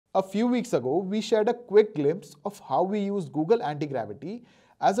A few weeks ago, we shared a quick glimpse of how we use Google AntiGravity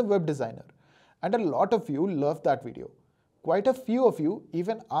as a web designer, and a lot of you loved that video. Quite a few of you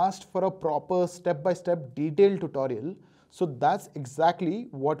even asked for a proper step-by-step detailed tutorial, so that's exactly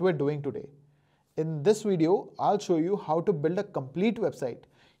what we're doing today. In this video, I'll show you how to build a complete website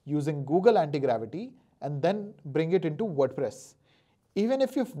using Google AntiGravity and then bring it into WordPress. Even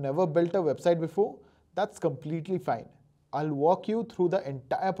if you've never built a website before, that's completely fine. I'll walk you through the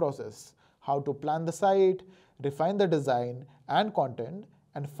entire process, how to plan the site, refine the design and content,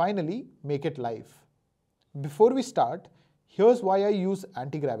 and finally make it live. Before we start, here's why I use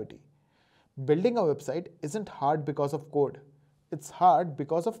AntiGravity. Building a website isn't hard because of code. It's hard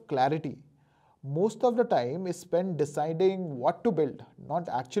because of clarity. Most of the time is spent deciding what to build, not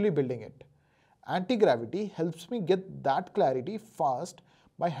actually building it. AntiGravity helps me get that clarity fast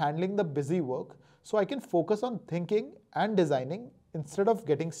by handling the busy work, so I can focus on thinking and designing instead of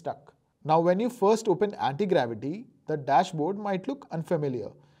getting stuck. Now, when you first open AntiGravity, the dashboard might look unfamiliar,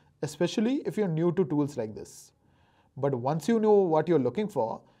 especially if you're new to tools like this. But once you know what you're looking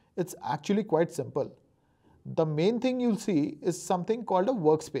for, it's actually quite simple. The main thing you'll see is something called a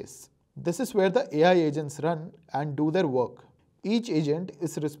workspace. This is where the AI agents run and do their work. Each agent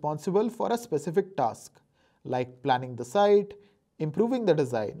is responsible for a specific task, like planning the site, improving the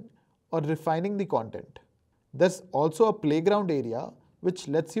design, or refining the content. There's also a playground area which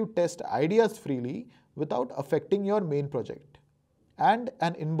lets you test ideas freely without affecting your main project, and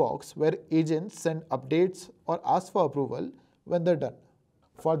an inbox where agents send updates or ask for approval when they're done.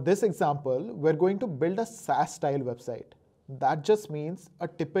 For this example, we're going to build a SaaS style website. That just means a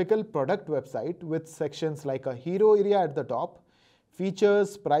typical product website with sections like a hero area at the top,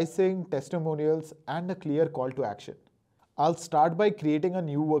 features, pricing, testimonials, and a clear call to action. I'll start by creating a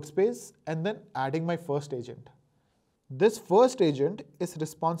new workspace and then adding my first agent. This first agent is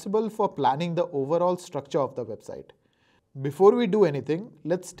responsible for planning the overall structure of the website. Before we do anything,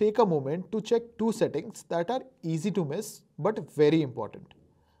 let's take a moment to check two settings that are easy to miss but very important.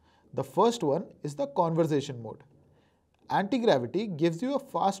 The first one is the conversation mode. AntiGravity gives you a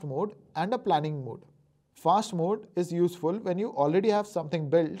fast mode and a planning mode. Fast mode is useful when you already have something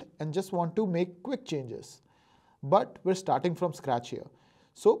built and just want to make quick changes. But we're starting from scratch here,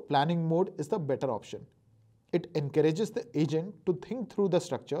 so planning mode is the better option. It encourages the agent to think through the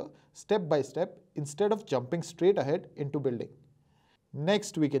structure step by step instead of jumping straight ahead into building.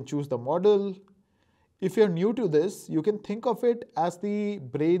 Next, we can choose the model. If you're new to this, you can think of it as the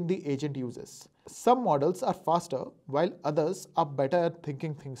brain the agent uses. Some models are faster, while others are better at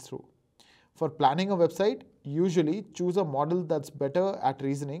thinking things through. For planning a website, usually choose a model that's better at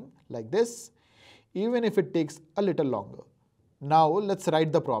reasoning, like this, even if it takes a little longer. Now let's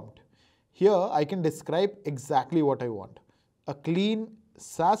write the prompt. Here I can describe exactly what I want. A clean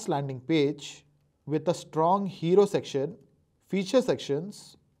SaaS landing page with a strong hero section, feature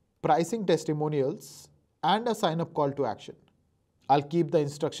sections, pricing testimonials, and a sign-up call to action. I'll keep the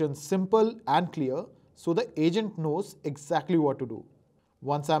instructions simple and clear so the agent knows exactly what to do.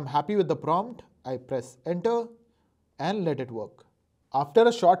 Once I'm happy with the prompt, I press enter and let it work. After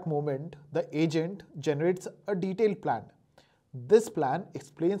a short moment, the agent generates a detailed plan. This plan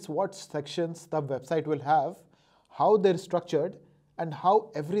explains what sections the website will have, how they're structured, and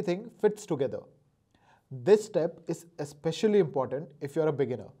how everything fits together. This step is especially important if you're a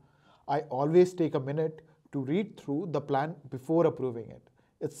beginner. I always take a minute to read through the plan before approving it.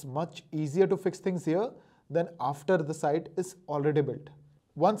 It's much easier to fix things here than after the site is already built.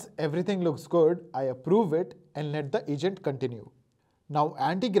 Once everything looks good, I approve it and let the agent continue. Now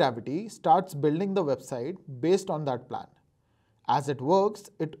AntiGravity starts building the website based on that plan. As it works,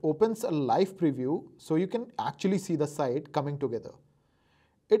 it opens a live preview so you can actually see the site coming together.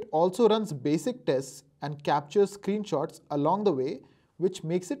 It also runs basic tests and captures screenshots along the way, which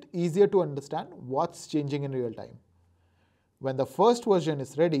makes it easier to understand what's changing in real time. When the first version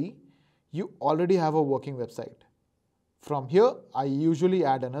is ready, you already have a working website. From here, I usually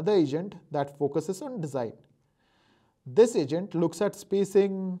add another agent that focuses on design. This agent looks at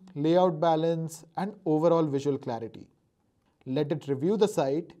spacing, layout balance, and overall visual clarity. Let it review the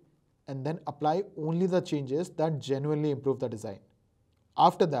site and then apply only the changes that genuinely improve the design.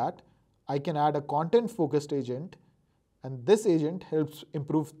 After that, I can add a content-focused agent, and this agent helps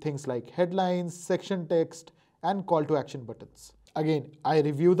improve things like headlines, section text, and call to action buttons. Again, I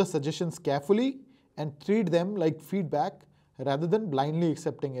review the suggestions carefully and treat them like feedback rather than blindly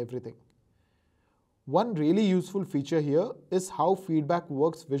accepting everything. One really useful feature here is how feedback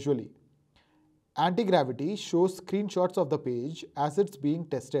works visually. AntiGravity shows screenshots of the page as it's being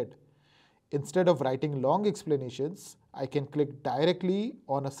tested. Instead of writing long explanations, I can click directly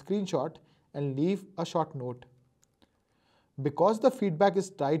on a screenshot and leave a short note. Because the feedback is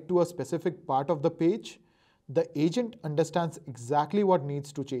tied to a specific part of the page, the agent understands exactly what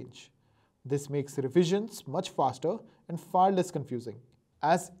needs to change. This makes revisions much faster and far less confusing.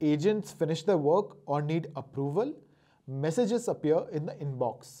 As agents finish their work or need approval, messages appear in the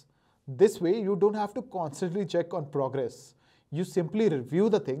inbox. This way, you don't have to constantly check on progress. You simply review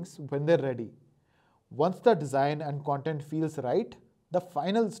the things when they're ready. Once the design and content feels right, the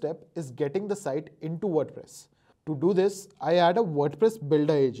final step is getting the site into WordPress. To do this, I add a WordPress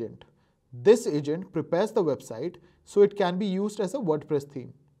builder agent. This agent prepares the website so it can be used as a WordPress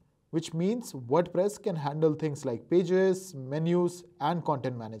theme, which means WordPress can handle things like pages, menus, and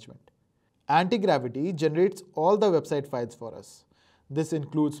content management. AntiGravity generates all the website files for us. This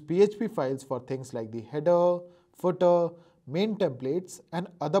includes PHP files for things like the header, footer, main templates, and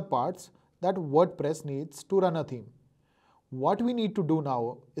other parts that WordPress needs to run a theme. What we need to do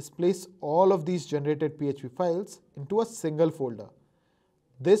now is place all of these generated PHP files into a single folder.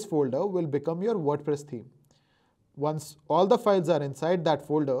 This folder will become your WordPress theme. Once all the files are inside that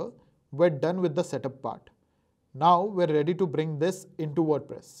folder, we're done with the setup part. Now we're ready to bring this into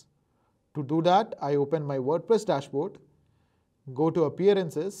WordPress. To do that, I open my WordPress dashboard, go to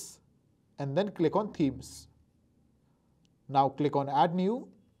Appearances, and then click on Themes. Now click on Add New,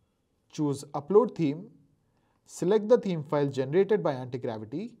 choose Upload Theme, select the theme file generated by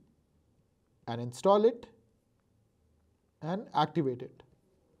AntiGravity, and install it, and activate it.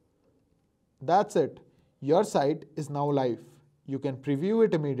 That's it. Your site is now live. You can preview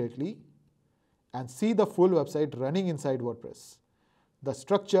it immediately and see the full website running inside WordPress. The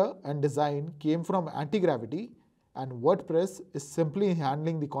structure and design came from AntiGravity, and WordPress is simply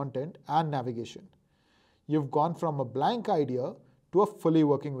handling the content and navigation. You've gone from a blank idea to a fully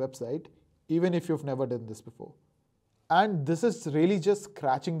working website, even if you've never done this before. And this is really just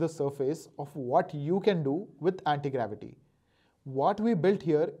scratching the surface of what you can do with AntiGravity. What we built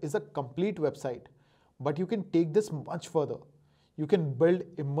here is a complete website, but you can take this much further. You can build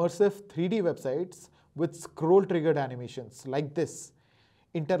immersive 3D websites with scroll-triggered animations like this,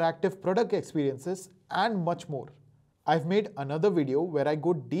 interactive product experiences, and much more. I've made another video where I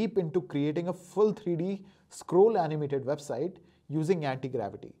go deep into creating a full 3D scroll animated website using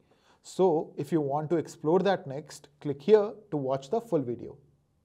AntiGravity. So if you want to explore that next, click here to watch the full video.